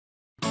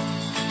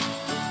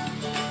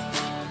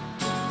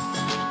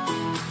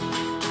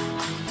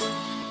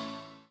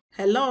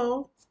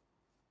Hello,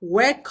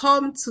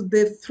 welcome to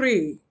day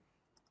 3.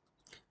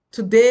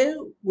 Today,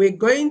 we're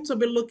going to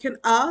be looking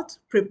at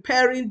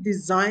preparing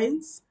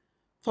designs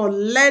for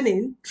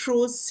learning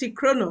through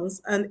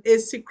synchronous and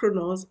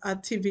asynchronous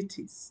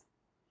activities.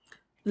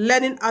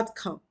 Learning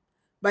outcome.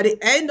 By the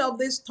end of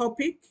this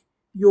topic,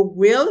 you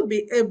will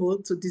be able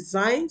to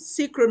design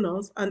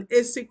synchronous and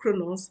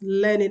asynchronous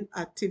learning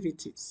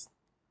activities.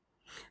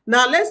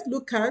 Now, let's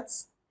look at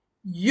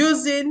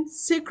using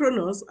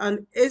synchronous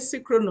and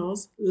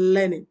asynchronous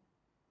learning.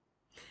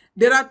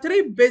 There are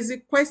 3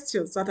 basic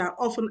questions that are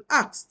often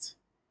asked.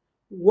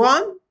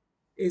 One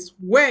is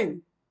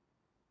when,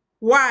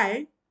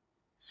 why,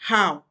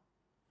 how.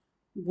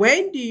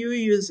 When do you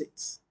use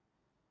it?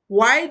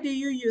 Why do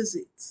you use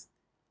it?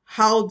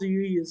 How do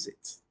you use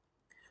it?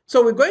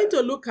 So we're going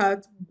to look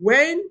at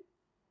when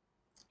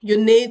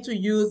you need to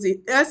use the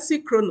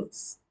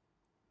asynchronous.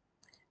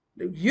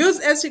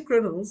 Use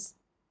asynchronous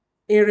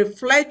in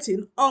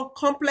reflecting on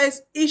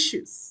complex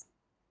issues.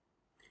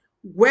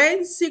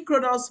 When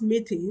synchronous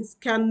meetings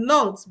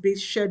cannot be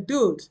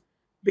scheduled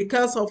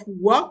because of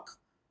work,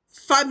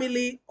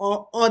 family,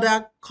 or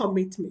other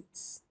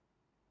commitments.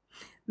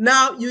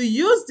 Now, you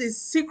use the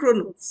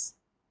synchronous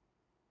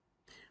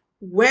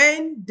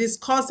when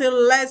discussing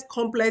less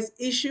complex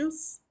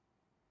issues,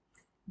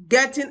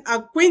 getting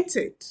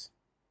acquainted,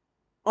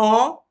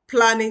 or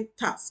planning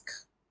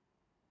tasks.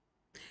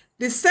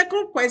 The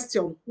second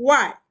question,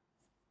 why?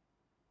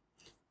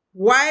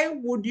 Why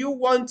would you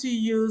want to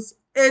use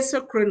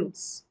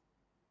asynchronous?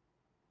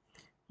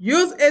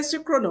 Use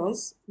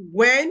asynchronous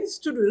when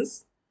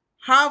students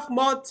have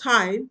more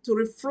time to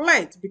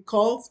reflect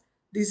because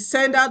the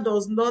sender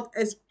does not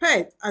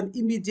expect an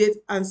immediate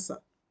answer.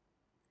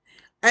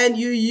 And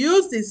you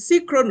use the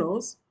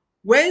synchronous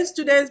when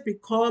students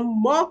become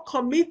more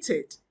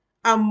committed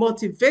and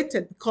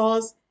motivated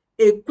because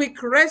a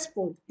quick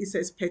response is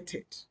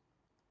expected.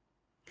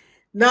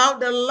 Now,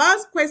 the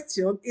last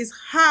question is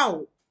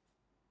how.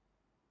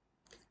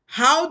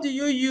 How do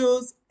you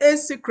use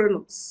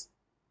asynchronous?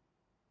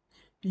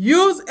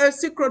 Use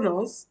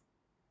asynchronous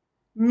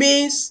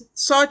means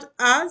such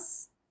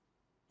as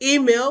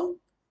email,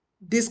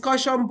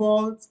 discussion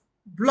boards,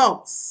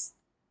 blogs.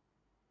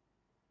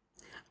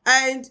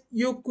 And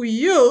you could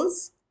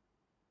use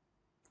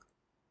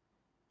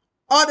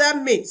other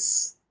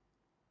means.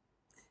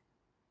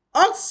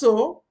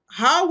 Also,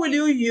 how will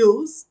you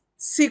use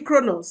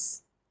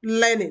synchronous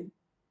learning?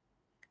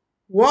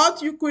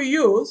 What you could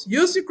use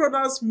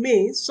synchronous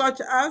means such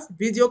as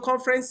video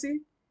conferencing,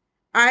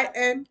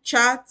 IM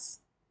chats.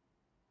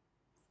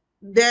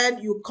 Then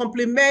you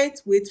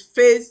complement with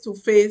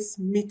face-to-face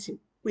meeting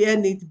where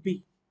need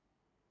be.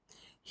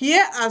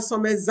 Here are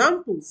some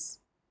examples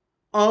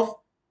of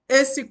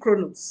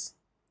asynchronous.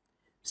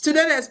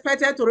 Students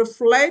expected to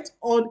reflect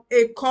on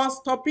a course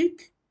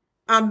topic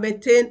and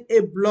maintain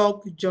a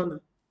blog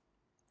journal.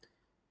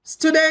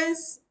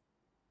 Students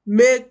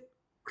may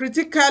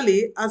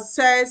critically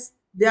assess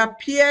their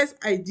peers'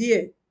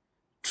 idea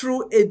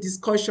through a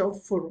discussion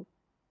forum.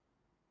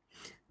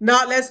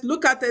 Now let's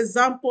look at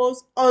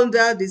examples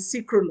under the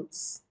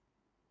synchronous.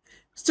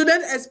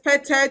 Students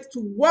expected to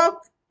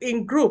work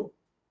in group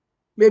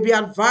may be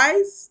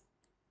advised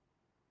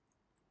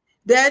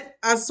that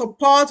as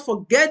support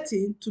for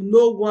getting to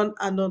know one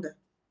another.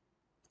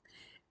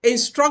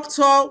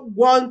 Instructor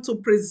want to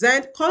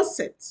present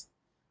concepts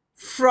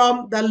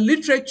from the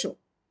literature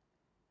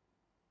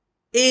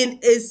in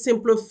a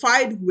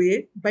simplified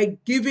way by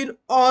giving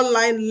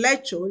online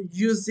lecture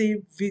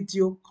using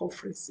video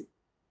conferencing.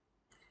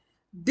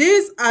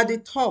 These are the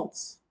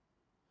thoughts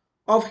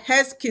of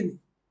Heskin,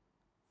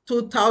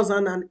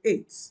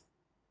 2008.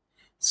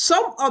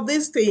 Some of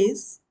these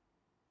things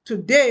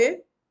today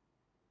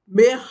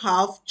may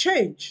have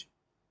changed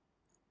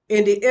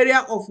in the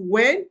area of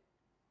when,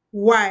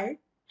 why,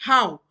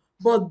 how,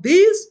 but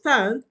these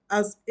stand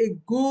as a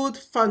good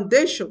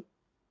foundation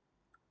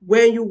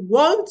when you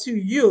want to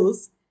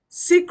use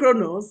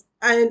synchronous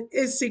and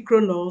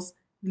asynchronous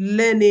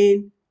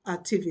learning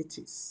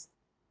activities.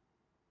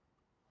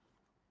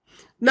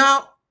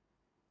 Now,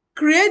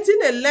 creating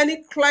a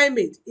learning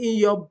climate in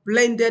your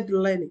blended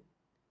learning.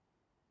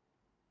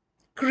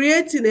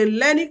 Creating a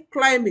learning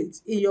climate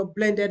in your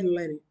blended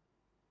learning.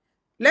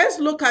 Let's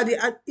look at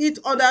it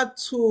under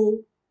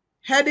 2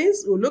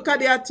 headings. We'll look at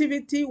the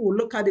activity, we'll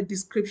look at the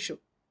description.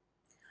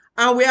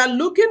 And we are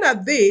looking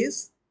at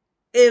this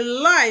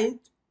in line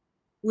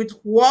with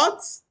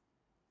what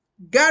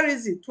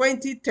Garrison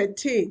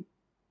 2013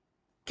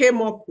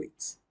 came up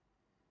with.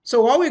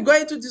 So what we're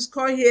going to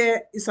discuss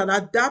here is an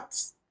adapted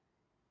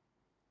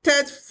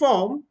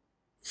form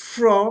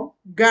from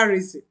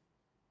Garrison.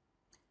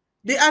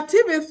 The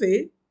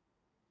activity,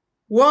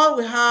 well,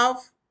 we have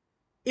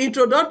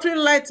introductory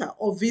letter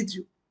or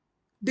video.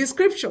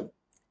 Description,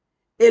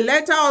 a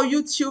letter or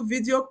YouTube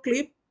video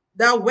clip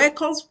that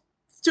welcomes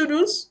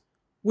students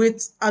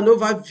with an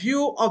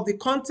overview of the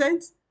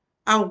content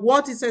and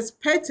what is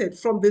expected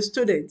from the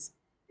students.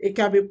 It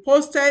can be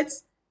posted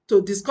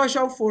to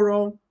discussion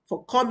forum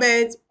for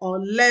comment or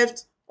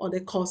left on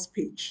the course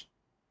page.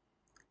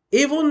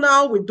 Even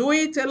now, we do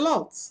it a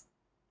lot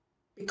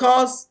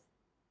because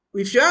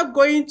if you are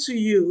going to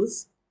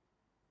use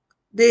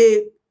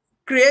the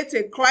create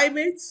a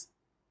climate,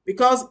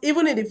 because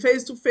even in the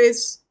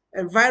face-to-face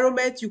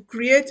environment, you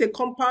create a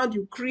compound,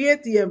 you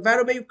create the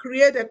environment, you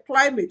create a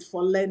climate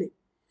for learning.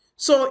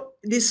 So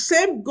the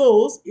same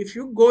goes if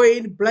you go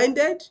in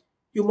blended,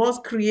 you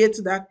must create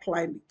that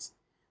climate.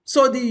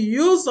 So the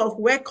use of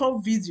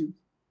welcome video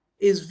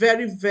is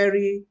very,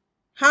 very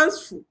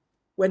handsful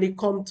when it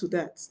comes to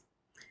that.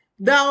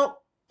 Now,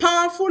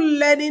 powerful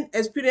learning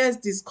experience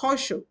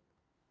discussion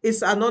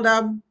is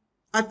another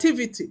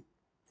activity.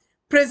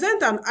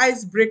 Present an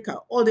icebreaker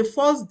on the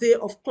first day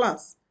of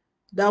class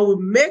that will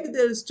make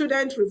the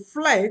student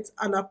reflect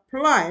and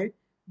apply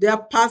their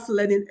past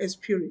learning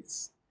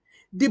experience.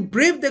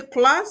 Debrief the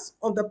class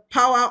on the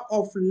power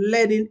of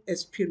learning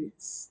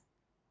experience.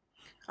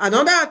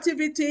 Another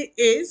activity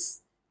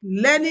is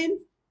learning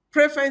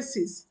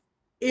preferences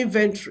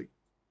inventory.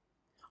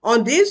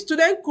 On this,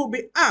 students could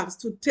be asked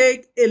to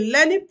take a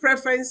learning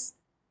preference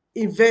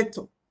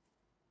inventory.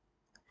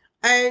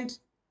 And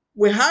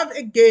we have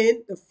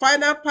again the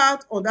final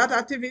part of that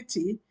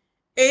activity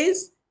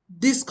is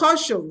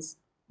discussions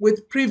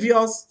with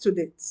previous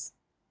students.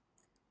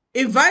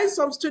 Invite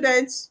some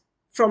students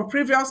from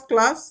previous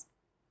class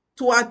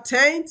to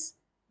attend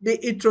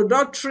the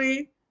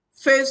introductory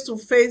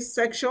face-to-face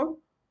section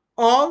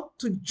or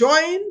to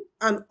join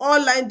an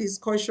online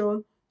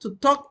discussion to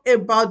talk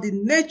about the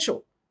nature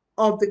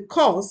of the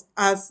course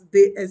as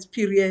they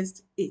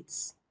experienced it.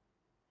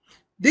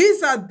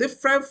 These are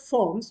different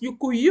forms you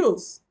could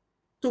use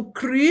to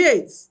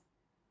create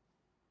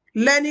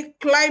learning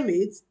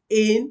climate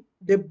in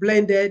the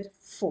blended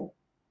form.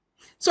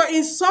 So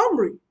in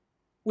summary,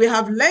 we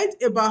have learned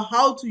about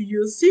how to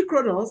use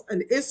synchronous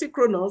and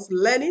asynchronous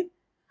learning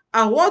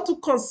and what to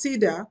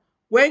consider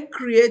when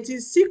creating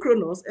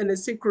synchronous and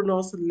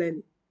asynchronous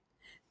learning.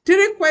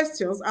 Three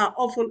questions are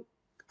often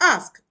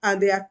asked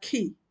and they are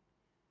key: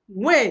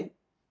 when,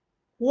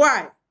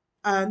 why,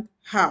 and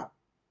how.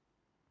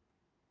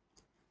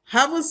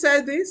 Having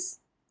said this,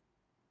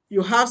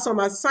 you have some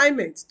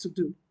assignments to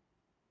do.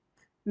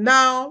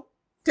 Now,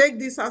 take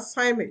these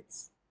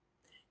assignments.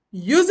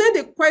 Using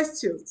the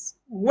questions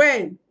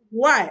when,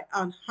 why,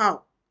 and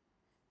how,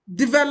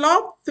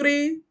 develop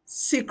 3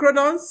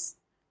 synchronous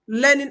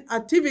learning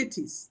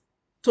activities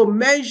to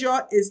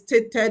measure a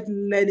stated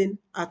learning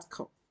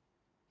outcome.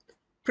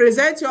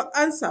 Present your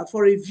answer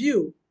for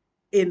review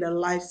in the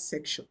live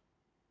section.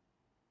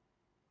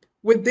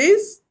 With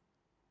this,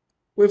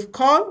 we've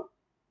come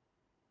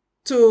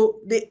to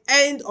the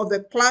end of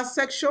the class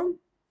section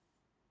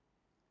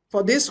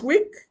for this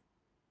week.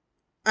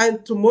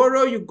 And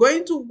tomorrow you're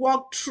going to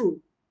walk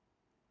through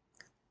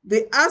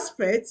the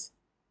aspects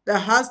that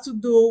has to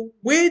do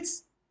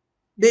with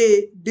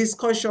the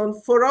discussion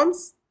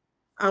forums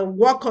and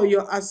work on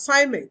your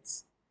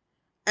assignments.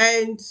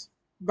 And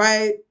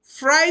by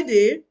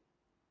Friday,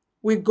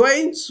 we're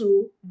going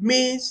to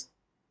meet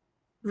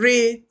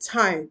real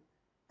time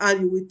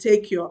and you will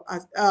take your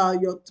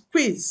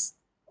quiz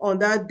on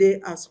that day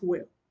as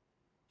well.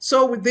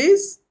 So with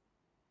this,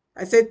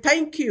 I say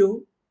thank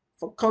you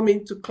for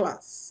coming to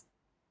class.